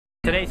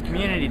Today's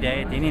Community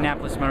Day at the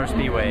Indianapolis Motor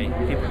Speedway.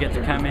 People get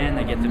to come in,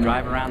 they get to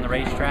drive around the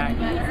racetrack.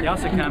 They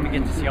also come and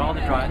get to see all the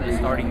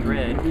starting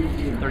grid,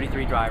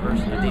 33 drivers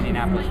of the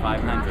Indianapolis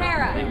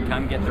 500. They can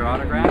come get their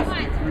autographs.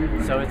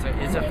 So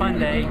it's a fun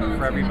day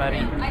for everybody,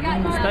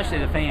 especially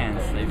the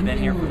fans. They've been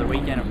here for the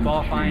weekend of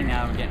qualifying,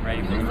 now we're getting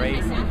ready for the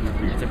race.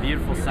 It's a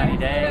beautiful sunny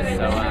day,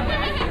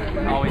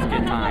 so always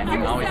good times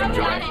and always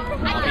enjoy it.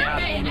 I'll be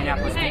out at the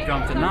Indianapolis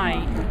Speedrome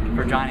tonight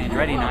for John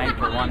Andretti night,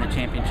 who won the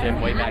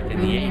championship way back in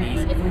the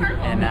 80s.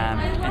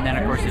 And then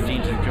of course the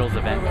Jeans and Jules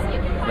event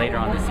later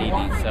on this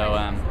evening. So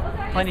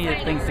plenty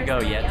of things to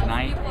go yet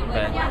tonight,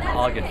 but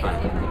all good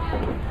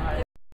fun.